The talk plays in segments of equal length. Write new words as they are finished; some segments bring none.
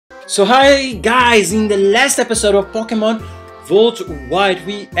So hi guys, in the last episode of Pokemon Volt White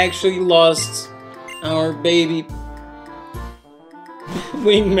we actually lost our baby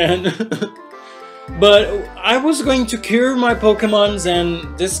Wingman. But I was going to cure my Pokemons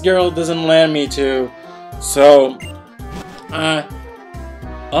and this girl doesn't let me to. So oh,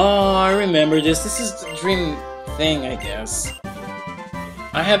 I remember this. This is the dream thing, I guess.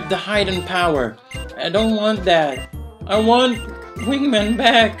 I have the hidden power. I don't want that. I want Wingman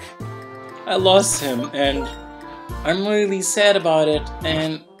back. I lost him and I'm really sad about it,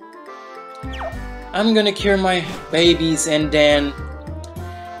 and I'm gonna cure my babies, and then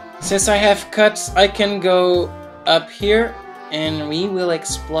since I have cuts I can go up here and we will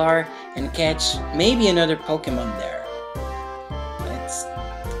explore and catch maybe another Pokemon there. Let's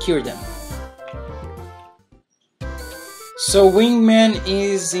cure them. So Wingman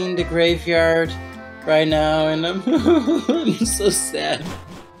is in the graveyard right now and I'm, I'm so sad.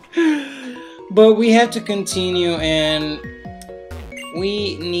 But we have to continue and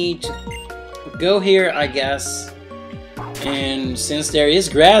we need to go here, I guess. And since there is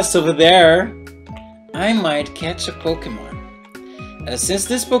grass over there, I might catch a Pokemon. Since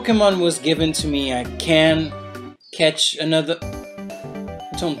this Pokemon was given to me, I can catch another...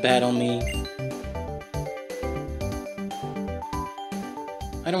 Don't battle me.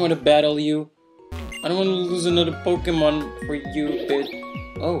 I don't want to battle you. I don't want to lose another Pokemon for you, bitch.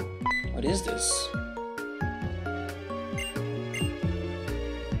 Oh, what is this?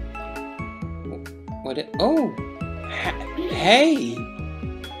 What? Oh, hey!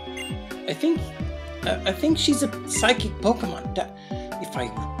 I think she's a psychic Pokemon. If I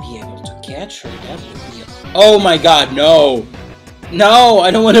would be able to catch her, that would be. Oh my God, no! No,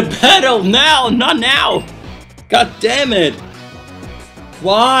 I don't want to battle now. Not now. God damn it!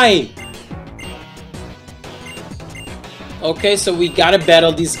 Why? Okay, so we gotta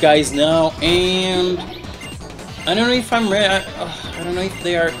battle these guys now, and I don't know if I'm ready. I don't know if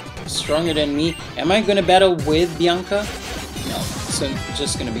they are stronger than me. Am I gonna battle with Bianca? No, so it's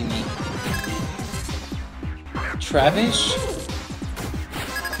just gonna be me. Travis?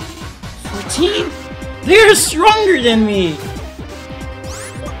 14? They're stronger than me!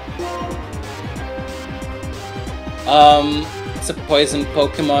 It's a poison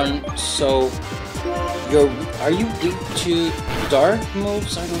Pokemon, so are you weak to dark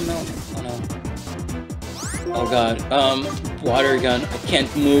moves? I don't know. Oh no. Oh god. Water gun. I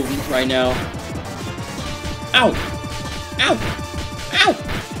can't move right now. Ow! Ow! Ow!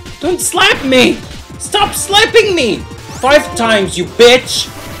 Don't slap me! Stop slapping me! 5 times, you bitch!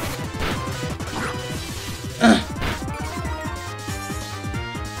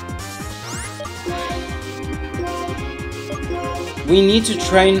 We need to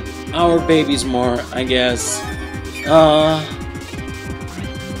train our babies more, I guess.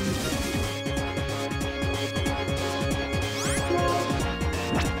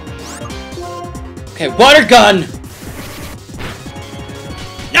 Okay, water gun!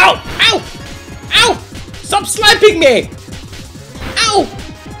 No! Ow! Ow! Stop slapping me! Ow!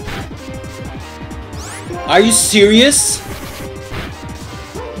 Are you serious?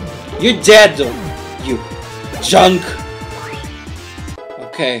 You're dead, you junk.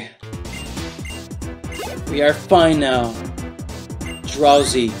 Okay. We are fine now.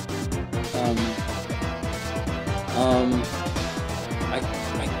 Drowsy.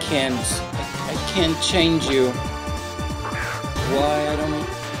 I can't change you. Why?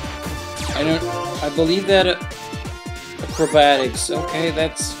 I believe that acrobatics. Okay,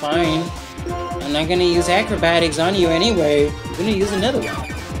 that's fine. I'm not gonna use acrobatics on you anyway. I'm gonna use another one.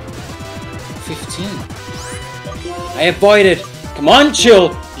 15. I avoided. Come on,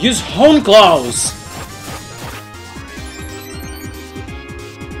 chill. Use Hone Claws.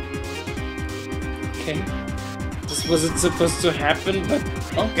 Okay. This wasn't supposed to happen, but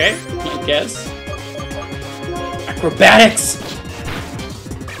okay, I guess. Acrobatics!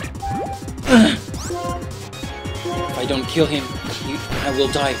 If I don't kill him, I will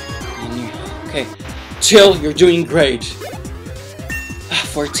die. Okay. Chill, you're doing great.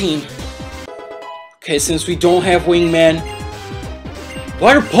 14. Okay, since we don't have Wingman.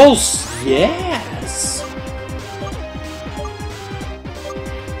 Water Pulse! Yes!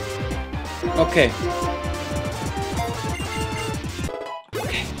 Okay.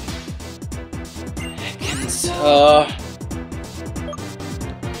 Okay.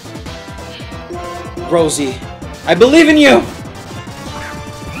 Rosie, I believe in you!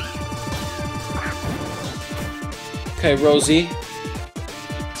 Okay, Rosie.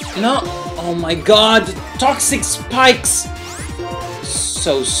 No! Oh my god! Toxic spikes!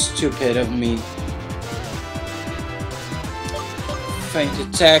 So stupid of me. Feint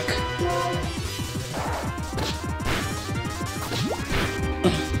attack.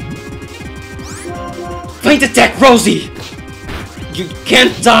 Feint attack, Rosie! You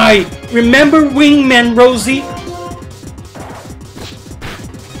can't die! Remember Wingman, Rosie?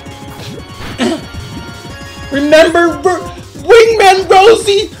 Remember Wingman,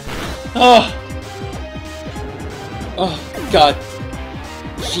 Rosie! Oh. Oh, God.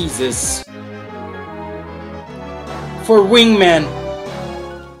 Jesus. For Wingman.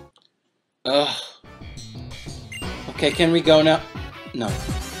 Ugh. Okay, can we go now? No.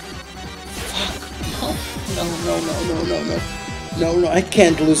 Fuck. No, no, no, no, no, no. No, no, I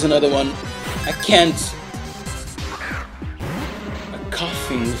can't lose another one. I can't. A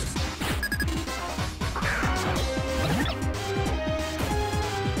coughing.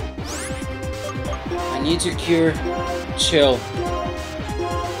 I need to cure Chill.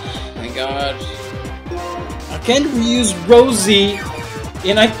 Oh my god. I can't reuse Rosie.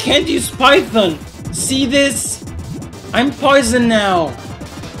 And I can't use Python. See this? I'm poisoned now.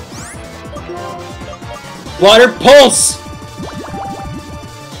 Water Pulse!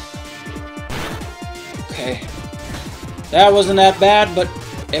 Okay. That wasn't that bad, but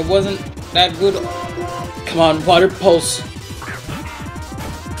it wasn't that good. Come on, Water Pulse.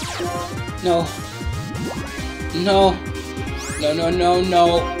 No. No. No, no, no,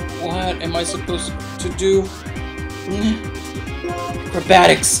 no. What am I supposed to do?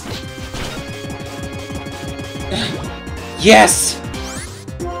 Acrobatics. Yes!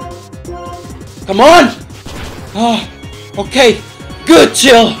 Come on! Oh, okay. Good,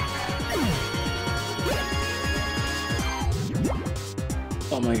 Chill!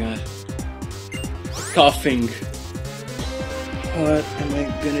 Oh my god. Coughing. What am I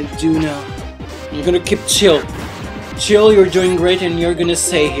gonna do now? I'm gonna keep Chill. Chill, you're doing great and you're gonna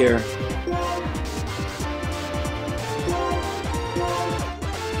stay here.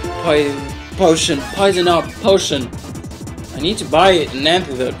 Potion. Poison up. Potion. I need to buy an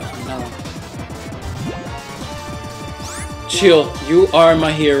antidote. No. Chill, you are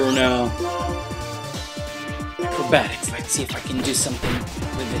my hero now. Acrobatics. Let's see if I can do something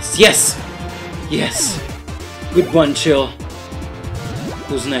with this. Yes! Yes! Good one, Chill.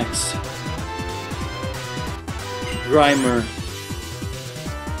 Who's next? Grimer.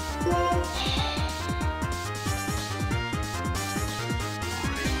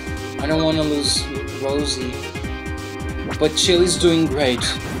 I don't want to lose Rosie. But Chill is doing great.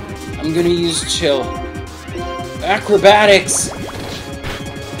 I'm gonna use Chill. Acrobatics!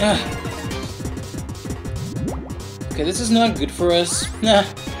 Okay, this is not good for us. Nah.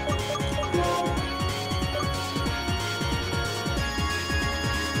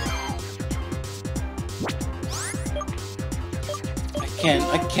 I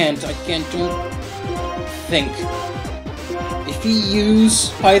can't don't think. If you use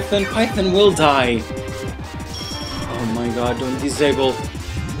Python, Python will die. Oh my god, don't disable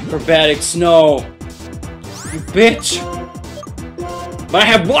acrobatics, no. You bitch! But I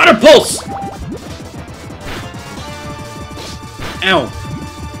have Water Pulse! Ow.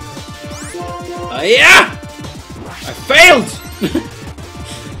 Yeah! I failed!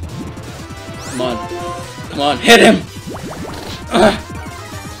 Come on. Come on, hit him!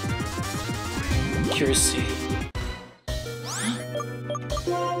 Accuracy.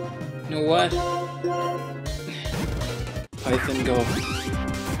 You know what? Python, go.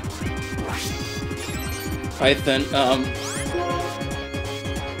 Python,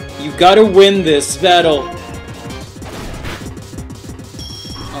 you gotta win this battle.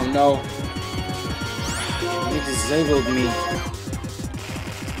 Oh no. You disabled me.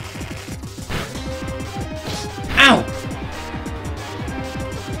 Ow!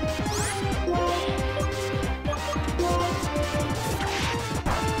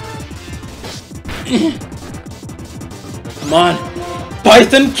 Come on!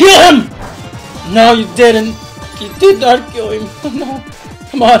 Python, kill him! No, you didn't. You did not kill him. Oh, no.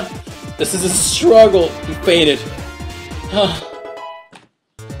 Come on. This is a struggle. He fainted. Oh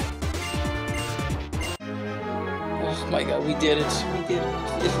my god, we did it. We did it.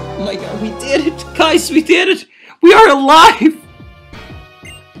 Oh my god, we did it. Guys, we did it. We are alive.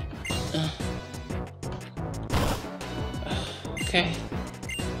 Okay.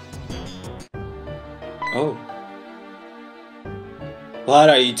 Oh. What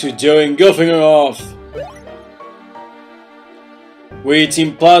are you two doing? Goofing off! We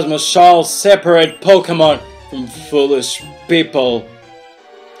Team Plasma shall separate Pokémon from foolish people.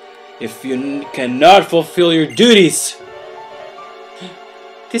 If you cannot fulfill your duties.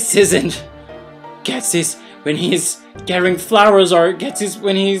 This isn't gets this when he's gathering flowers, or gets this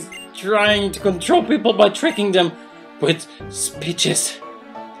when he's trying to control people by tricking them. with speeches.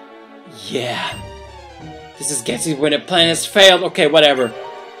 Yeah. This is getting when a plan has failed. Okay, whatever.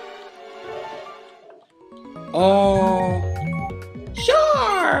 Oh.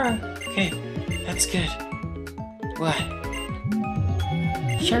 Sure. Okay, that's good. What?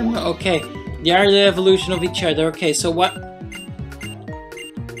 Sure. Okay. They are the evolution of each other. Okay, so what?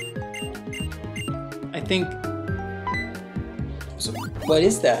 I think. So what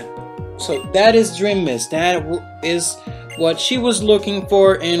is that? So that is Dream Mist. That is what she was looking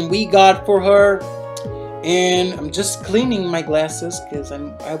for, and we got for her. And I'm just cleaning my glasses because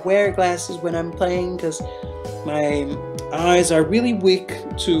I wear glasses when I'm playing because my eyes are really weak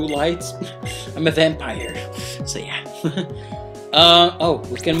to light. I'm a vampire, so yeah. Oh,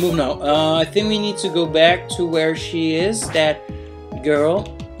 we can move now. I think we need to go back to where she is. That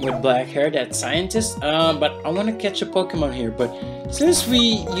girl with black hair, that scientist. But I want to catch a Pokemon here. But since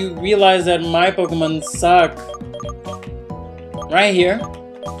you realize that my Pokemon suck, right here,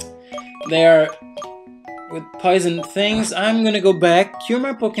 they are with poison things. I'm gonna go back, cure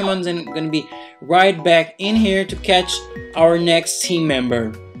my Pokemons, and gonna be right back in here to catch our next team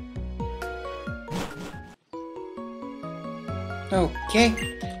member. Okay,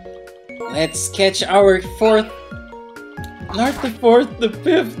 let's catch our fourth. Not the fourth, the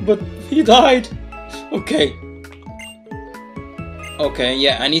fifth, but he died. Okay. Okay,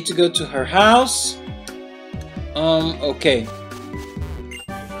 yeah, I need to go to her house. Okay.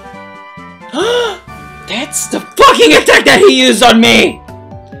 That's the fucking attack that he used on me!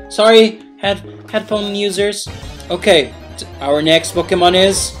 Sorry, headphone users. Okay, our next Pokemon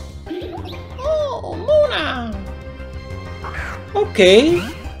is... Oh, Mona! Okay.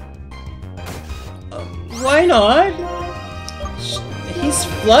 Why not? He's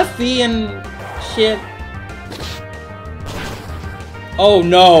fluffy and shit. Oh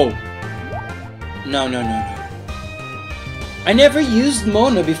no! No, no, no, no. I never used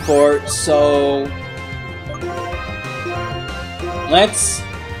Mona before, so... Let's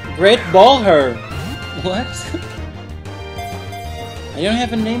Great Ball her. What? I don't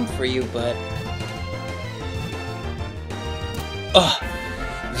have a name for you, but... Oh,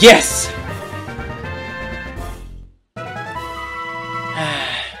 yes!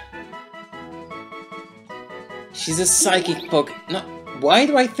 She's a psychic poke. No, why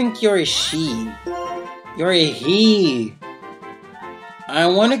do I think you're a she? You're a he. I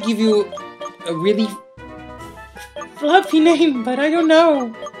want to give you a really fluffy name, but I don't know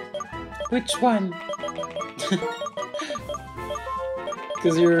which one.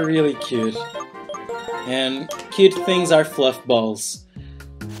 Because you're really cute. And cute things are fluff balls.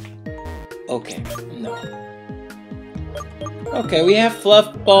 Okay, no. Okay, we have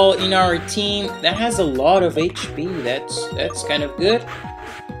Fluff Ball in our team. That has a lot of HP. That's kind of good.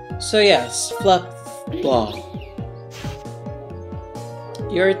 So yes, Fluff Ball.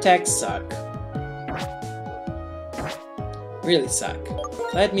 Your attacks suck. Really suck.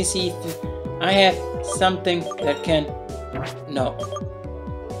 Let me see if I have something that can... No.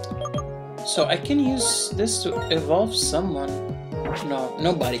 So I can use this to evolve someone. No,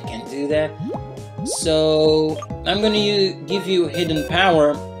 nobody can do that. So I'm gonna give you hidden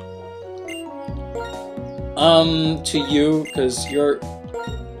power to you because your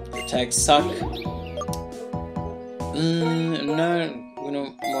attacks suck. No, we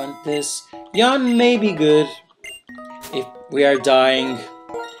don't want this. Yawn may be good if we are dying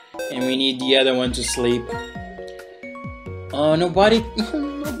and we need the other one to sleep. Oh, nobody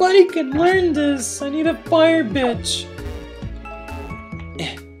can learn this. I need a fire bitch.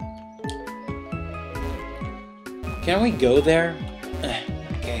 Can we go there?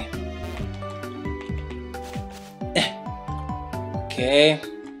 Okay. Okay.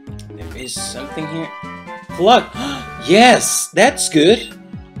 There is something here. Plug! Yes! That's good!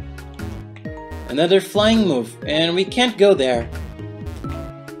 Another flying move. And we can't go there.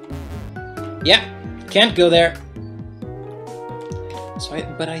 Yeah! Can't go there.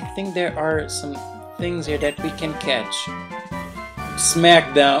 But I think there are some things here that we can catch.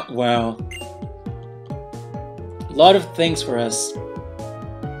 Smackdown. Wow. A lot of things for us.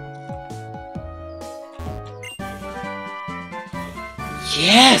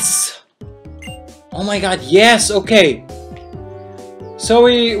 Yes! Oh my god, yes! Okay. So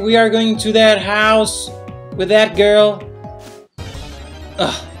we are going to that house with that girl.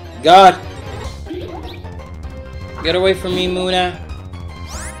 Ugh, god. Get away from me, Muna.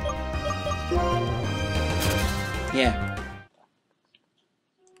 Yeah.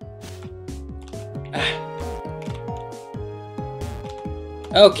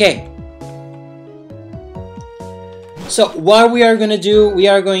 Okay. So what we are gonna do? We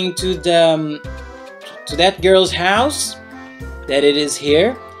are going to to that girl's house, that it is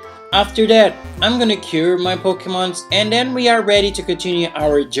here. After that, I'm gonna cure my Pokemons, and then we are ready to continue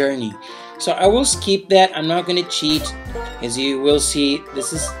our journey. So I will skip that. I'm not gonna cheat. As you will see,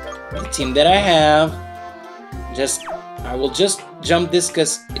 this is the team that I have. I will just jump this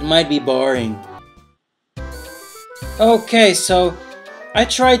because it might be boring. Okay, so I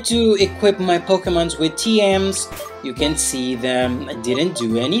tried to equip my Pokemons with TMs. You can see them. I didn't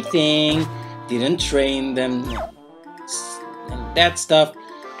do anything. Didn't train them. And that stuff.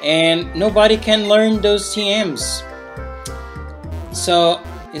 And nobody can learn those TMs. So,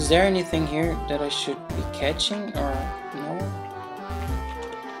 is there anything here that I should be catching or no?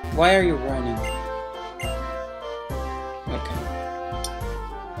 Why are you running? Okay.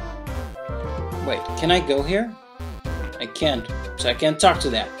 Wait, can I go here? I can't, so I can't talk to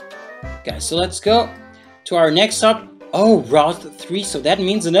that. Guys, so let's go to our next stop. Oh, Route 3, so that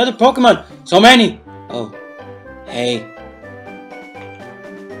means another Pokemon. So many. Oh, hey.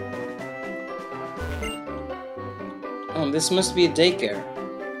 Oh, this must be a daycare.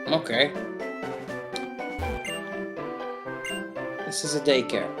 Okay. This is a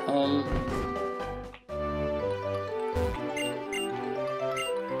daycare.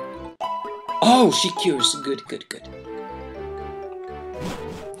 Oh, she cures. Good, good, good.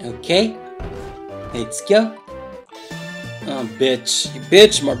 Okay. Let's go. Oh, bitch. You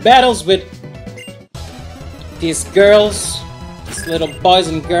bitch. More battles with these girls. These little boys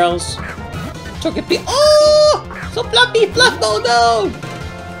and girls. Togepi. Oh! So fluffy, Fluffball, no!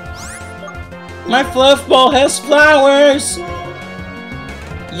 My Fluffball has flowers!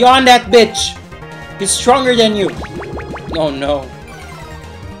 Yawn that bitch! He's stronger than you! Oh no.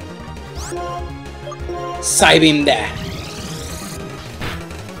 Psybeam that!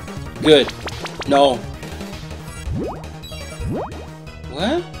 Good. No.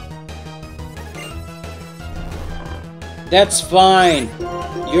 What? That's fine.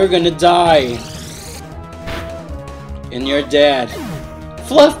 You're gonna die. And you're dead.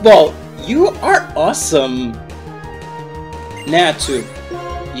 Fluffball, you are awesome. Natu,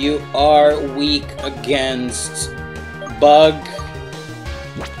 you are weak against Bug,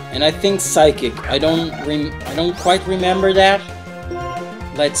 and I think Psychic. I don't quite remember that.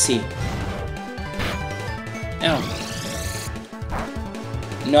 Let's see. Ow.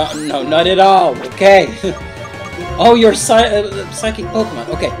 No, not at all. Okay. Oh, you're Psychic Pokemon.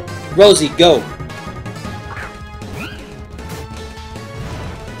 Okay, Rosie, go.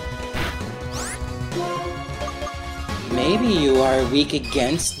 Maybe you are weak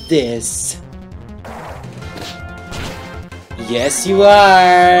against this. Yes, you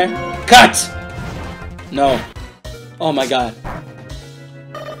are. Cut! No. Oh my god.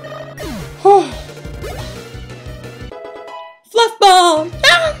 Fluffball!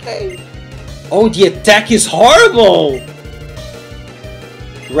 Oh, the attack is horrible!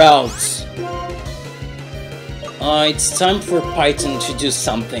 Routes. It's time for Python to do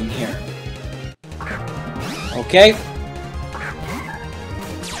something here. Okay.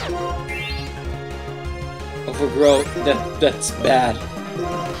 Overgrow, that's bad.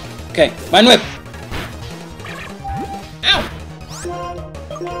 Okay, Mind Whip! Ow!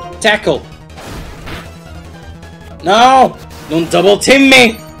 Tackle! No! Don't double team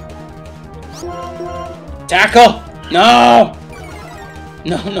me! Tackle! No!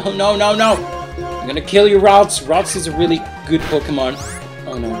 No! I'm gonna kill you, Routes. Routes is a really good Pokemon.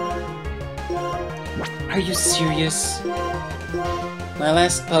 Oh no. Are you serious? My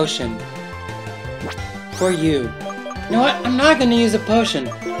last potion. For you. You know what? I'm not gonna use a potion.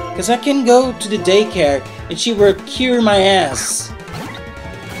 Because I can go to the daycare and she will cure my ass.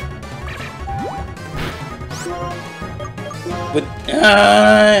 But,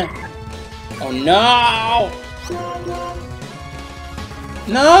 oh no!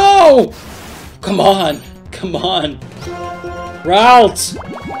 No! Come on! Come on! Routes!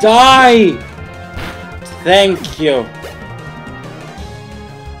 Die! Thank you!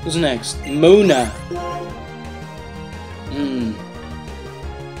 Who's next? Muna.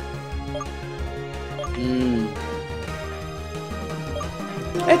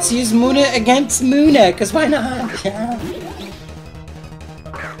 Let's use Muna against Muna, cause why not? Yeah.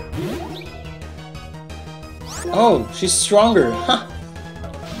 Oh, she's stronger. Huh.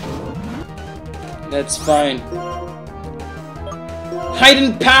 That's fine.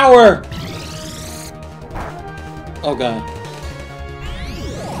 Heightened power! Oh god.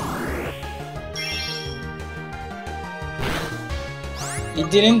 You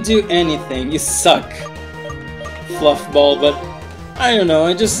didn't do anything. You suck. Fluffball, but I don't know,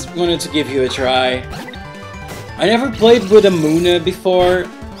 I just wanted to give you a try. I never played with a Muna before,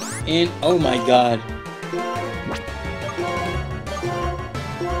 and oh my god.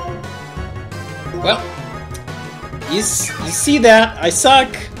 Well, you see that? I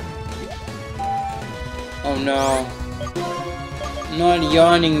suck! Oh no. Not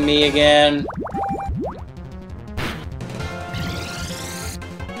yawning me again.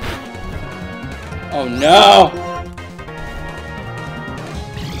 Oh no!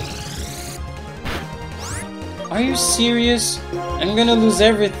 Are you serious? I'm gonna lose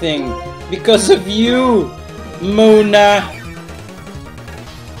everything because of you, Mona!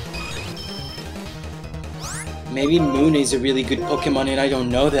 Maybe Mona is a really good Pokemon and I don't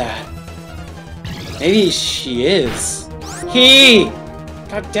know that. Maybe she is.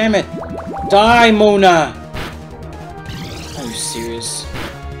 God damn it! Die, Mona! Are you serious?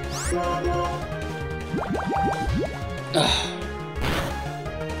 Ugh.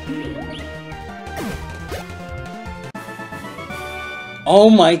 Oh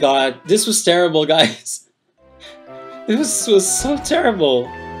my god, this was terrible, guys. This was so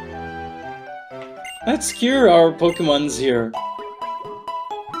terrible. Let's cure our Pokemons here.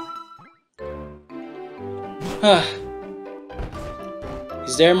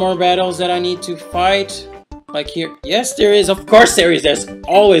 Is there more battles that I need to fight? Like here? Yes, there is. Of course there is. There's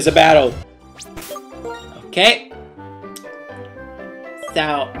always a battle. Okay.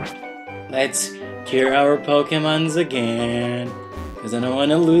 So, let's cure our Pokemons again. Because I don't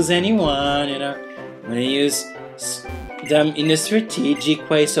want to lose anyone, you know. I'm going to use them in a strategic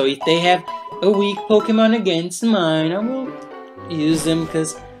way. So if they have a weak Pokemon against mine, I will use them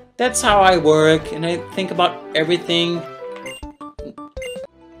because that's how I work. And I think about everything.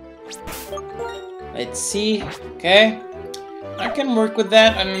 Let's see. Okay. I can work with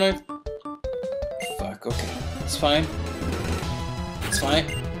that. I don't know if... Fuck, okay. It's fine. It's fine.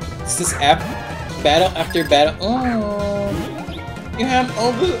 It's this app. Battle after battle. Oh. You have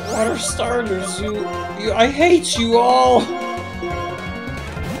all the water starters. I hate you all.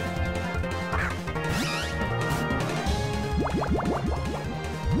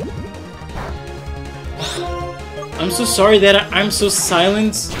 I'm so sorry that I'm so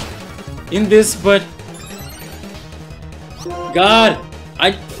silent in this, but God,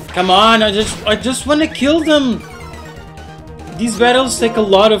 come on. I just want to kill them. These battles take a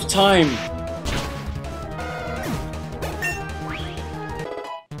lot of time.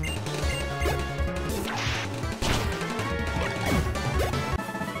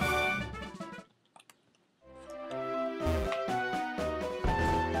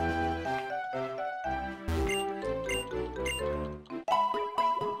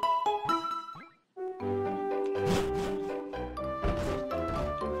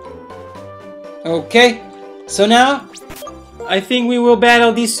 Okay, so now I think we will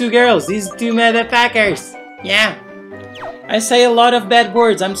battle these two girls, these two motherfuckers. Yeah, I say a lot of bad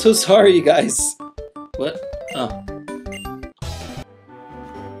words. I'm so sorry, you guys. What? Oh.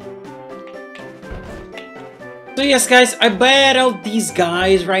 So yes, guys, I battled these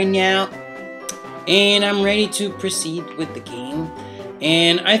guys right now, and I'm ready to proceed with the game.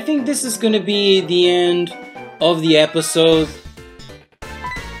 And I think this is gonna be the end of the episode.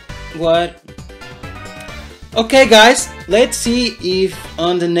 What? Okay guys, let's see if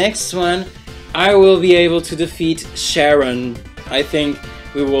on the next one I will be able to defeat Sharon. I think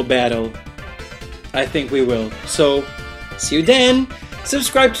we will battle. I think we will. So, see you then.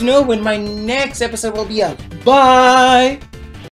 Subscribe to know when my next episode will be up. Bye!